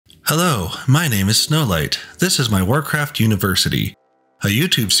Hello, my name is Snowlight. This is my Warcraft University, a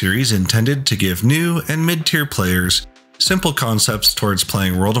YouTube series intended to give new and mid-tier players simple concepts towards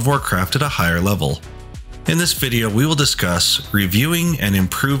playing World of Warcraft at a higher level. In this video, we will discuss reviewing and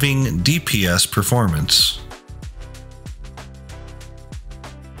improving DPS performance.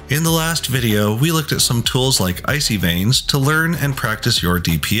 In the last video, we looked at some tools like Icy Veins to learn and practice your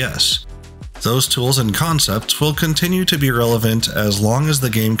DPS. Those tools and concepts will continue to be relevant as long as the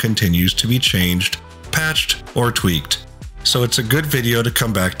game continues to be changed, patched, or tweaked, so it's a good video to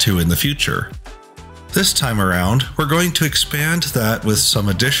come back to in the future. This time around, we're going to expand that with some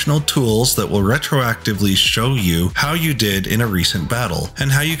additional tools that will retroactively show you how you did in a recent battle,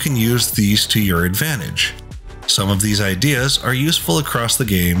 and how you can use these to your advantage. Some of these ideas are useful across the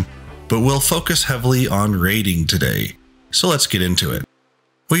game, but we'll focus heavily on raiding today, so let's get into it.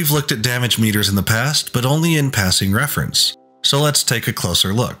 We've looked at damage meters in the past, but only in passing reference, so let's take a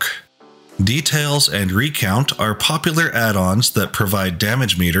closer look. Details and Recount are popular add-ons that provide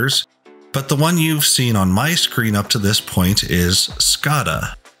damage meters, but the one you've seen on my screen up to this point is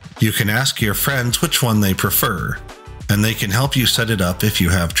SCADA. You can ask your friends which one they prefer, and they can help you set it up if you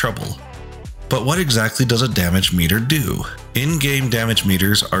have trouble. But what exactly does a damage meter do? In-game damage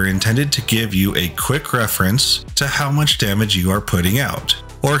meters are intended to give you a quick reference to how much damage you are putting out,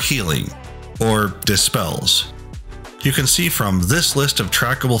 or healing, or dispels. You can see from this list of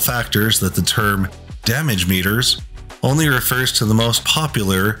trackable factors that the term damage meters only refers to the most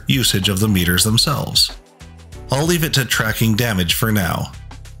popular usage of the meters themselves. I'll leave it to tracking damage for now.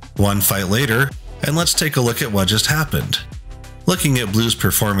 One fight later, and let's take a look at what just happened. Looking at Blue's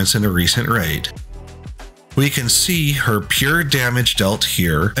performance in a recent raid. We can see her pure damage dealt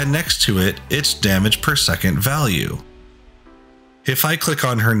here, and next to it, its damage per second value. If I click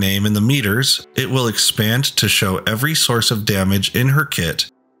on her name in the meters, it will expand to show every source of damage in her kit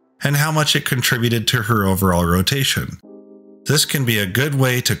and how much it contributed to her overall rotation. This can be a good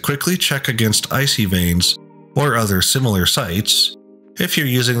way to quickly check against Icy Veins or other similar sites if you're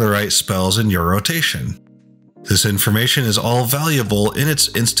using the right spells in your rotation. This information is all valuable in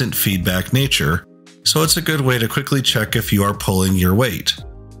its instant feedback nature, so it's a good way to quickly check if you are pulling your weight.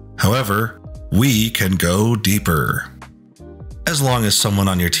 However, we can go deeper. As long as someone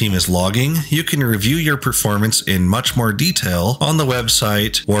on your team is logging, you can review your performance in much more detail on the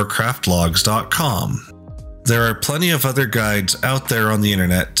website warcraftlogs.com. There are plenty of other guides out there on the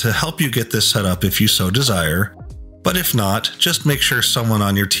internet to help you get this set up if you so desire, but if not, just make sure someone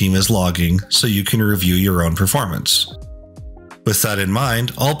on your team is logging so you can review your own performance. With that in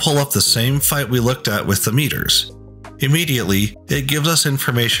mind, I'll pull up the same fight we looked at with the meters. Immediately, it gives us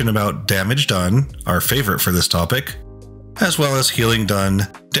information about damage done, our favorite for this topic, as well as healing done,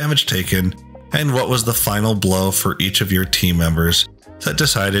 damage taken, and what was the final blow for each of your team members that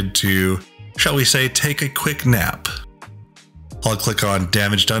decided to, shall we say, take a quick nap. I'll click on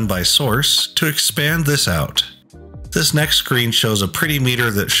damage done by source to expand this out. This next screen shows a pretty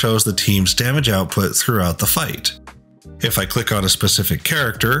meter that shows the team's damage output throughout the fight. If I click on a specific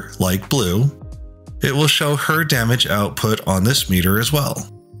character, like Blue, it will show her damage output on this meter as well.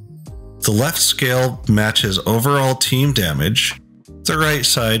 The left scale matches overall team damage, the right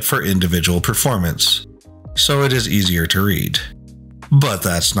side for individual performance, so it is easier to read. But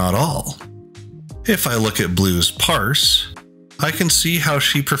that's not all. If I look at Blue's parse, I can see how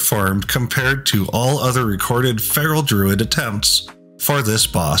she performed compared to all other recorded Feral Druid attempts for this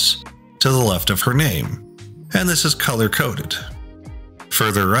boss to the left of her name, and this is color-coded.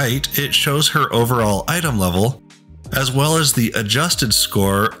 Further right, it shows her overall item level, as well as the adjusted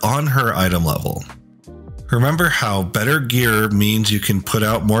score on her item level. Remember how better gear means you can put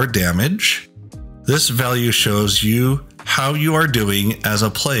out more damage? This value shows you how you are doing as a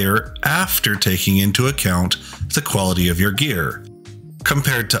player after taking into account the quality of your gear,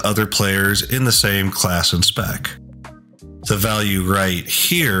 compared to other players in the same class and spec. The value right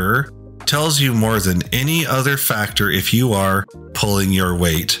here tells you more than any other factor if you are pulling your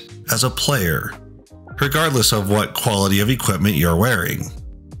weight as a player, regardless of what quality of equipment you're wearing.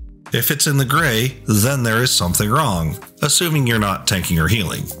 If it's in the gray, then there is something wrong, assuming you're not tanking or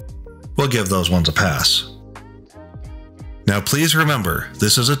healing. We'll give those ones a pass. Now please remember,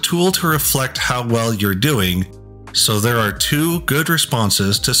 this is a tool to reflect how well you're doing, so there are two good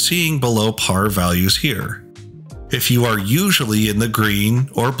responses to seeing below par values here. If you are usually in the green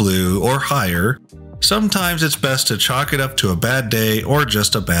or blue or higher, sometimes it's best to chalk it up to a bad day or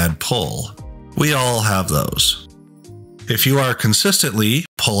just a bad pull. We all have those. If you are consistently,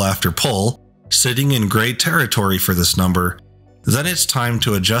 pull after pull, sitting in gray territory for this number, then it's time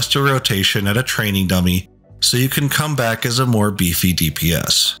to adjust your rotation at a training dummy so you can come back as a more beefy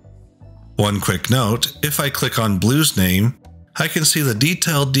DPS. One quick note, if I click on Blue's name, I can see the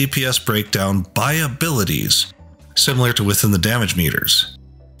detailed DPS breakdown by abilities, similar to within the damage meters.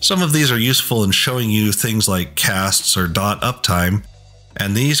 Some of these are useful in showing you things like casts or dot uptime,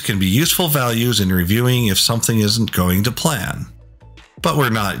 and these can be useful values in reviewing if something isn't going to plan. But we're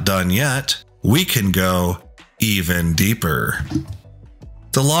not done yet. We can go even deeper.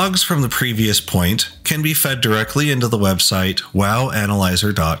 The logs from the previous point can be fed directly into the website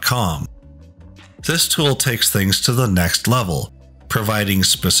wowanalyzer.com. This tool takes things to the next level, providing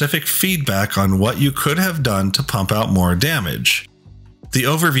specific feedback on what you could have done to pump out more damage. The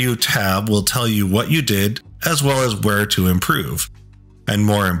Overview tab will tell you what you did as well as where to improve, and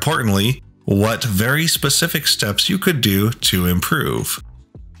more importantly, what very specific steps you could do to improve.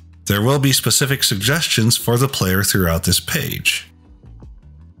 There will be specific suggestions for the player throughout this page.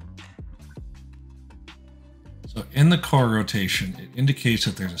 So in the core rotation, it indicates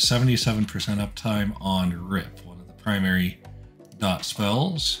that there's a 77% uptime on RIP, one of the primary dot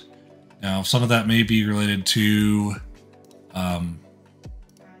spells. Now, some of that may be related to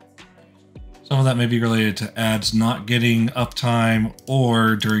ads not getting uptime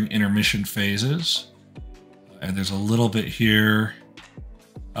or during intermission phases. And there's a little bit here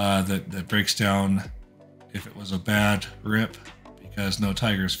that breaks down if it was a bad RIP because no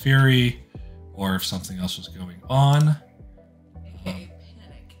Tiger's Fury, or if something else was going on.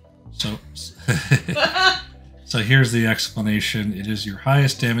 So here's the explanation. It is your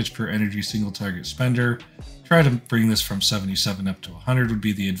highest damage per energy single target spender. Try to bring this from 77 up to 100 would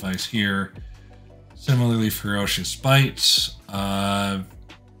be the advice here. Similarly, Ferocious Bites.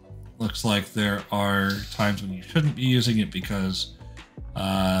 Looks like there are times when you shouldn't be using it because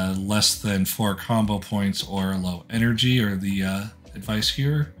less than 4 combo points or low energy are the advice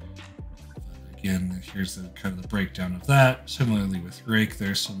here. Again, here's the kind of the breakdown of that. Similarly with Rake,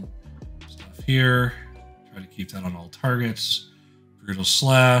 there's some stuff here. Try to keep that on all targets. Brutal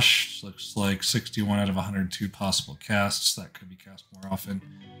Slash looks like 61 out of 102 possible casts. That could be cast more often,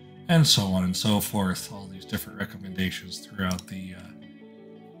 and so on and so forth. All these different recommendations throughout the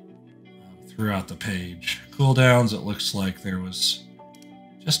page. Cooldowns, it looks like there was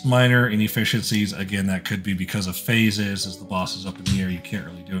just minor inefficiencies. Again, that could be because of phases. As the boss is up in the air, you can't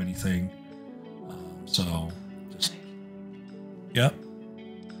really do anything. So, just... Yep.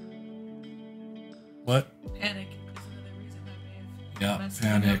 What? Panic is another reason that yeah,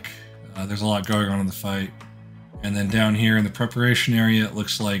 panic. There's a lot going on in the fight. And then down here in the preparation area, it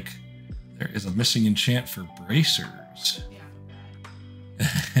looks like there is a missing enchant for bracers. Yeah.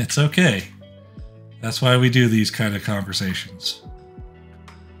 It's okay. That's why we do these kind of conversations.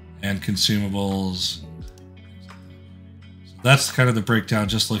 And consumables. So that's kind of the breakdown,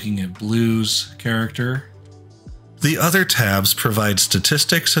 just looking at Blue's character. The other tabs provide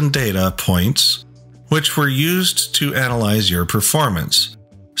statistics and data points, which were used to analyze your performance.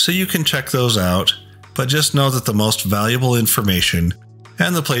 So you can check those out, but just know that the most valuable information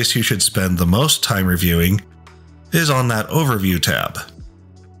and the place you should spend the most time reviewing is on that Overview tab.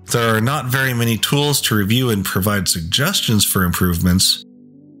 There are not very many tools to review and provide suggestions for improvements,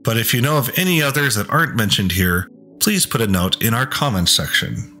 but if you know of any others that aren't mentioned here, please put a note in our comments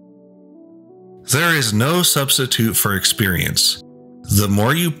section. There is no substitute for experience. The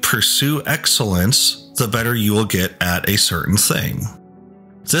more you pursue excellence, the better you will get at a certain thing.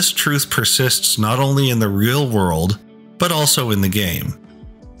 This truth persists not only in the real world, but also in the game.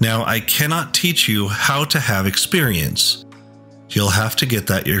 Now, I cannot teach you how to have experience. You'll have to get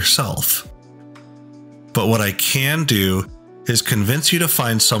that yourself. But what I can do is convince you to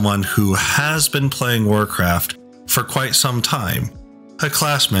find someone who has been playing Warcraft for quite some time, a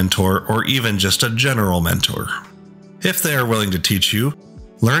class mentor, or even just a general mentor. If they are willing to teach you,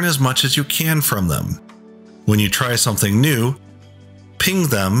 learn as much as you can from them. When you try something new, ping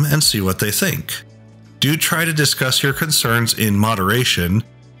them and see what they think. Do try to discuss your concerns in moderation.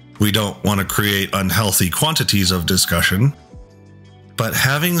 We don't want to create unhealthy quantities of discussion. But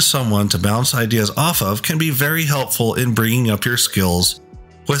having someone to bounce ideas off of can be very helpful in bringing up your skills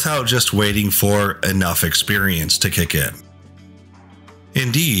without just waiting for enough experience to kick in.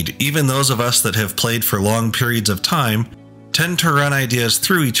 Indeed, even those of us that have played for long periods of time tend to run ideas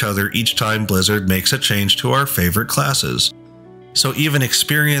through each other each time Blizzard makes a change to our favorite classes. So even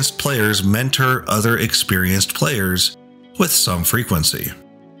experienced players mentor other experienced players with some frequency.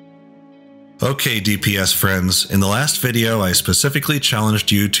 Okay, DPS friends, in the last video I specifically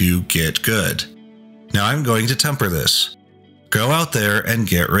challenged you to get good. Now I'm going to temper this. Go out there and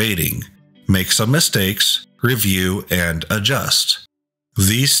get raiding. Make some mistakes, review, and adjust.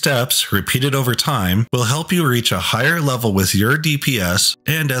 These steps, repeated over time, will help you reach a higher level with your DPS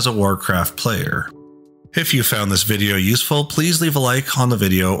and as a Warcraft player. If you found this video useful, please leave a like on the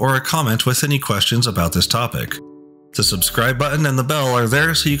video or a comment with any questions about this topic. The subscribe button and the bell are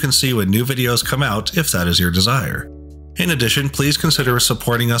there so you can see when new videos come out if that is your desire. In addition, please consider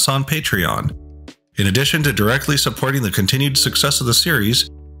supporting us on Patreon. In addition to directly supporting the continued success of the series,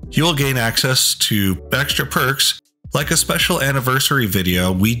 you will gain access to extra perks like a special anniversary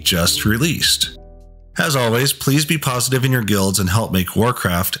video we just released. As always, please be positive in your guilds and help make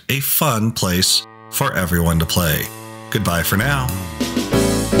Warcraft a fun place for everyone to play. Goodbye for now.